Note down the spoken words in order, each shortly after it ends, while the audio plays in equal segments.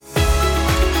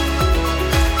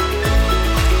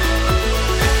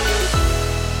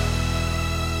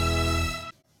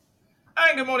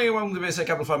morning. Welcome to the VSA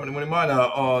Capital 5 Minute Morning Miner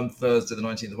on Thursday, the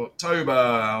 19th of October,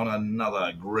 on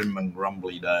another grim and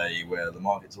grumbly day where the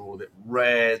markets are all a bit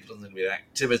red, doesn't seem to be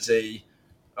activity.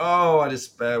 Oh, I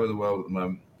despair with the world at the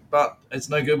moment. But it's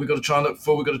no good. We've got to try and look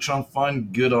forward. We've got to try and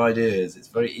find good ideas. It's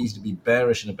very easy to be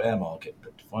bearish in a bear market,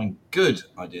 but to find good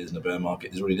ideas in a bear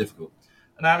market is really difficult.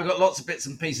 And now we've got lots of bits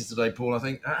and pieces today, Paul, I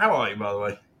think. How are you, by the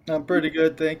way? I'm pretty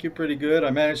good, thank you. Pretty good.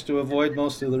 I managed to avoid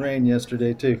most of the rain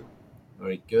yesterday too.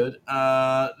 Very good.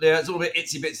 Yeah, it's all a bit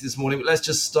itsy bitsy this morning, but let's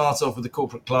just start off with the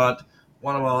corporate client.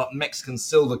 One of our Mexican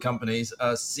silver companies,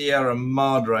 Sierra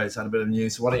Madre, has had a bit of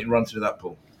news. So why don't you run through that,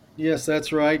 Paul? Yes,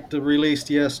 that's right. Released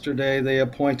yesterday, they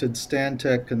appointed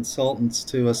Stantec consultants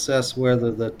to assess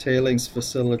whether the tailings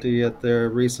facility at their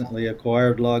recently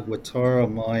acquired La Guitarra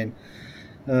mine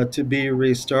to be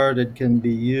restarted can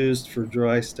be used for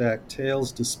dry stack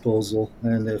tails disposal,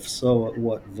 and if so, at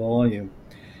what volume.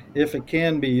 If it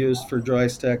can be used for dry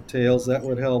stack tails, that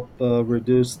would help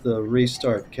reduce the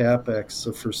restart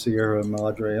capex for Sierra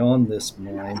Madre on this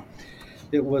mine.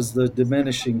 It was the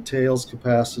diminishing tails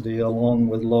capacity along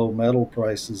with low metal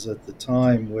prices at the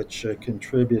time which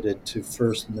contributed to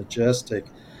First Majestic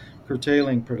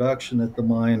curtailing production at the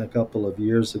mine a couple of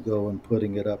years ago and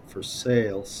putting it up for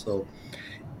sale. So,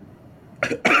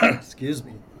 excuse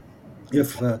me,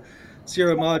 if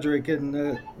Sierra Madre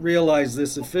can realize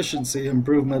this efficiency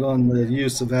improvement on the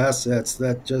use of assets,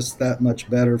 that just that much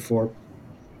better for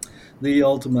the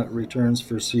ultimate returns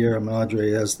for Sierra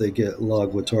Madre as they get La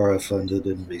Guitarra funded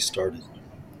and restarted.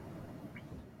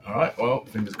 All right. Well,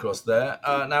 fingers crossed there.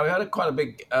 Now we had quite a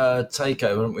big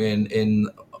takeover, haven't we, in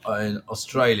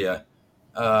Australia?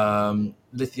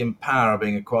 Lithium Power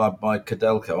being acquired by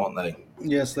Codelco, aren't they?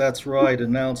 Yes, that's right.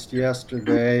 Announced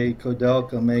yesterday,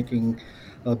 Codelco making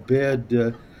a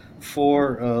bid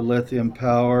for lithium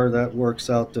power. That works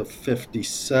out to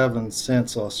 57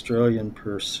 cents Australian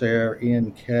per share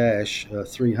in cash, a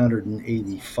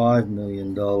 $385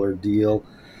 million deal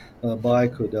by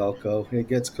Codelco. It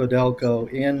gets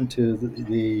Codelco into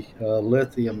the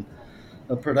lithium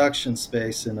production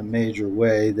space in a major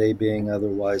way, they being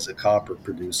otherwise a copper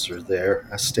producer there,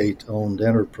 a state owned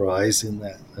enterprise in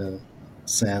that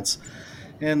sense.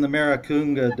 And the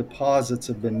Maracunga deposits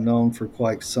have been known for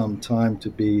quite some time to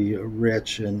be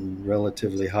rich and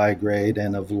relatively high grade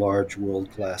and of large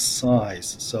world class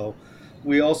size. So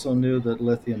we also knew that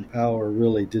lithium power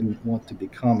really didn't want to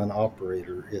become an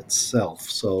operator itself.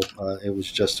 So it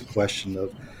was just a question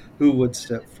of who would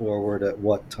step forward at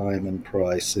what time and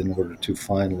price in order to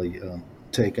finally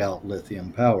take out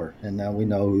lithium power. And now we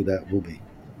know who that will be.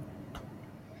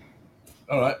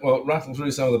 All right. Well, rattle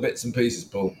through some of the bits and pieces,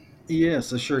 Paul.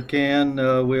 Yes, I sure can.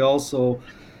 We also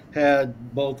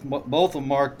had both of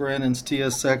Mark Brennan's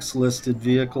TSX listed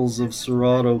vehicles of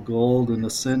Serato Gold and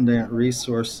Ascendant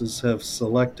Resources have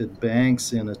selected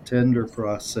banks in a tender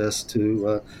process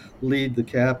to lead the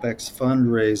CapEx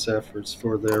fundraise efforts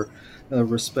for their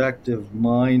respective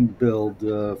mine build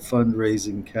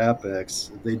fundraising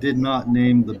CapEx. They did not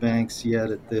name the banks yet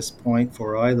at this point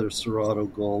for either Serato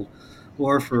Gold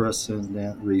or for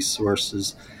Ascendant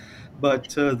Resources, but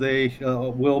they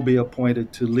will be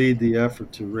appointed to lead the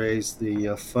effort to raise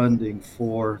the funding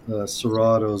for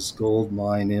Cerrado's gold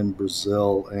mine in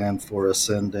Brazil and for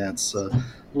Ascendant's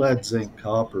lead zinc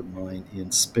copper mine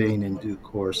in Spain in due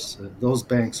course. Those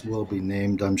banks will be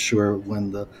named, I'm sure,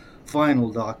 when the final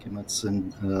documents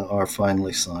are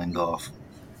finally signed off.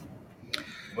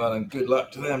 Well, and good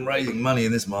luck to them. Raising money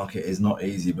in this market is not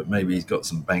easy, but maybe he's got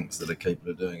some banks that are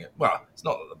capable of doing it. Well, it's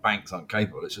not that the banks aren't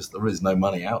capable, it's just there is no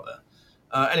money out there.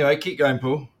 Anyway, keep going,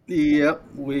 Paul. Yep,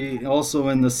 we also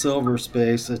in the silver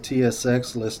space, a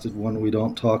TSX listed one we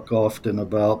don't talk often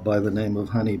about by the name of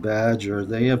Honey Badger.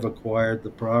 They have acquired the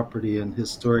property and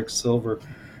historic silver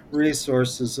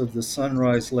resources of the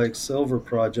Sunrise Lake Silver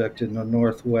Project in the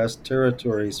Northwest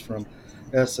Territories from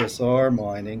SSR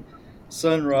Mining.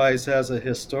 Sunrise has a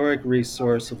historic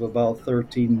resource of about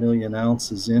 13 million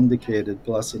ounces indicated,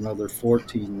 plus another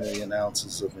 14 million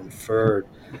ounces of inferred.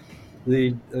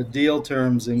 The deal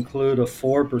terms include a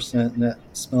 4% net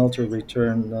smelter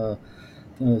return uh,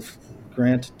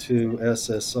 granted to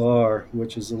SSR,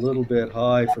 which is a little bit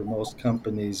high for most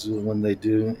companies when they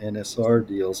do NSR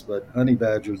deals. But Honey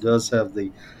Badger does have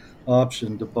the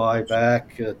option to buy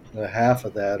back half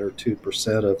of that or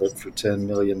 2% of it for $10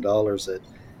 million at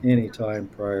any time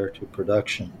prior to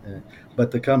production. But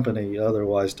the company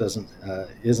otherwise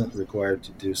isn't required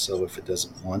to do so if it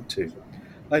doesn't want to.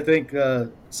 I think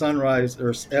Sunrise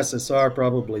or SSR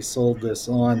probably sold this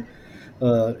on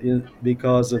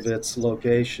because of its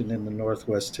location in the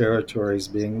Northwest Territories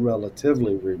being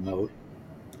relatively remote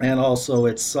and also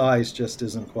its size just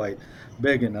isn't quite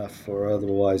big enough for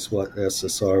otherwise what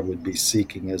SSR would be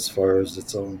seeking as far as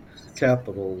its own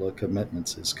capital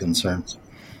commitments is concerned.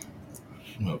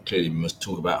 Well, clearly we must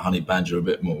talk about Honey Badger a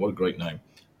bit more. What a great name.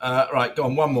 Right, go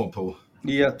on, one more, Paul.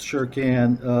 Yeah, sure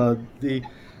can. The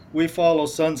We follow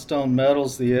Sunstone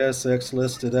Metals, the ASX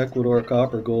listed Ecuador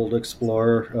copper gold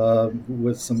explorer,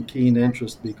 with some keen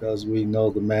interest because we know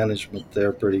the management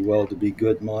there pretty well to be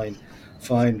good mine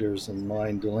finders and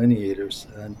mine delineators.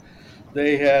 And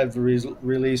they have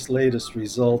released latest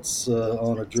results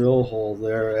on a drill hole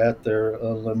there at their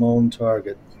Limon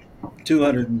target,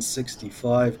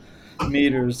 265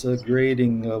 meters,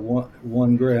 grading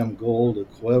 1 gram gold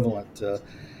equivalent.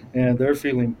 And they're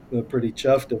feeling pretty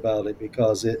chuffed about it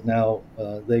because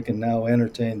they can now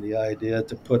entertain the idea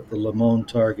to put the Limon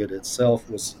target itself,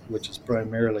 which is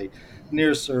primarily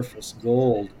near surface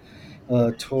gold,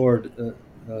 toward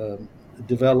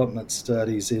development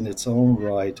studies in its own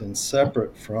right and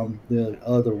separate from the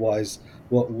otherwise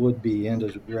what would be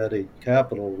integrated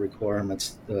capital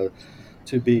requirements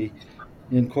to be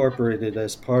incorporated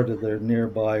as part of their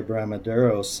nearby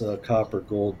Bramaderos copper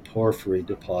gold porphyry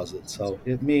deposit. So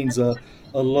it means a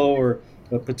lower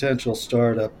potential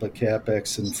startup, a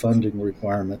capex and funding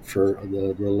requirement for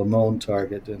the Limon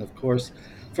target. And of course,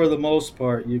 for the most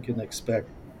part, you can expect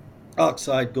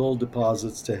oxide gold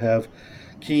deposits to have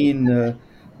keen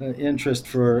interest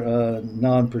for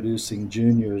non-producing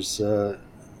juniors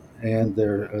and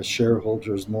their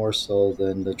shareholders more so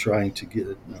than trying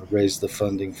to raise the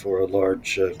funding for a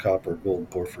large copper gold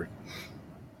porphyry.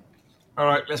 All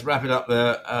right, let's wrap it up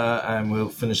there, and we'll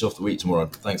finish off the week tomorrow.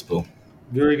 Thanks, Paul.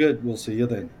 Very good. We'll see you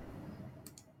then.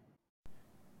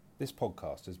 This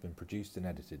podcast has been produced and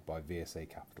edited by VSA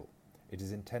Capital. It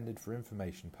is intended for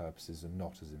information purposes and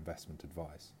not as investment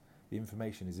advice. The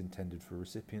information is intended for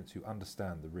recipients who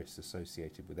understand the risks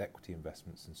associated with equity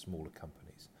investments in smaller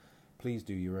companies. Please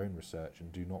do your own research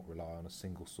and do not rely on a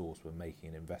single source when making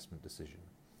an investment decision.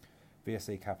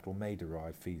 VSA Capital may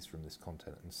derive fees from this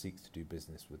content and seeks to do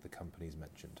business with the companies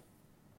mentioned.